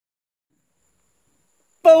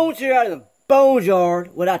bones here out of the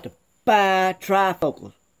boneyard without the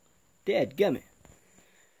trifocals. Dadgummit.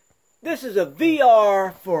 This is a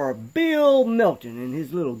VR for Bill Melton and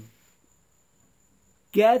his little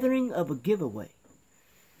gathering of a giveaway.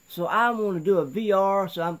 So I want to do a VR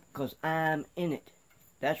because I'm in it.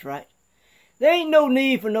 That's right. There ain't no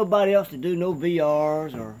need for nobody else to do no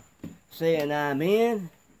VRs or saying I'm in.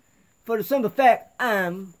 For the simple fact,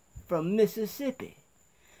 I'm from Mississippi.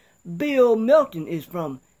 Bill Melton is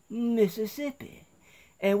from Mississippi.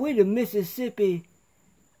 And we're the Mississippi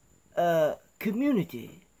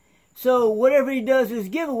community. So whatever he does this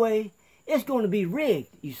giveaway, it's going to be rigged,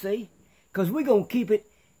 you see. Because we're going to keep it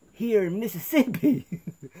here in Mississippi.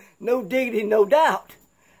 No diggity, no doubt.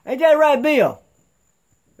 Ain't that right, Bill?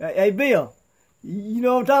 Hey, Bill. You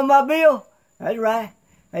know what I'm talking about, Bill? That's right.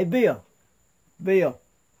 Hey, Bill. Bill.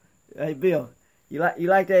 Hey, Bill. You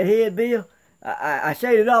like that head, Bill? I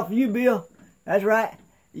shaded off for you, Bill. That's right.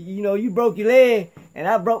 You know, you broke your leg, and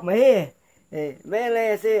I broke my head. And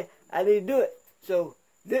Manland said I need to do it. So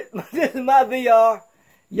this is my VR.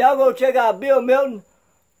 Y'all go check out Bill Melton.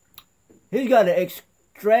 He's got an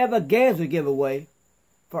extravaganza giveaway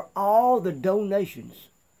for all the donations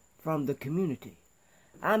from the community.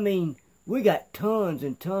 I mean, we got tons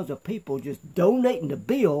and tons of people just donating to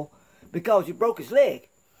Bill because he broke his leg.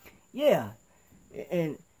 Yeah,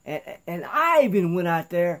 and I even went out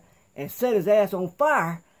there and set his ass on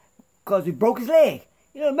fire because he broke his leg.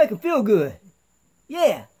 You know, to make him feel good.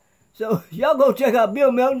 Yeah. So y'all go check out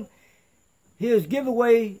Bill Melton. His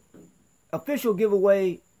giveaway, official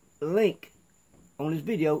giveaway link on this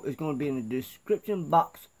video is going to be in the description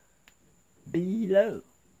box below.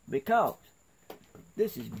 Because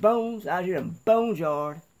this is Bones out here in Bones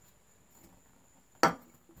Yard.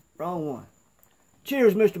 Wrong one.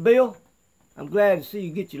 Cheers, Mr. Bill. I'm glad to see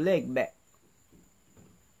you get your leg back.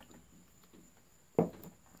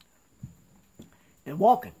 And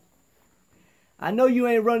walking. I know you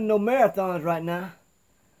ain't running no marathons right now.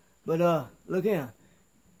 But look here.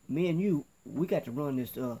 Me and you, we got to run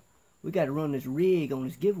this rig on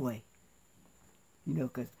this giveaway. You know,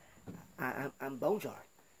 cause I'm Bones Yard.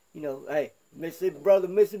 You know, hey, Mississippi brother.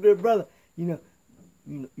 You know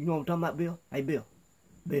what I'm talking about, Bill? Hey, Bill.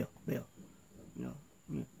 You know.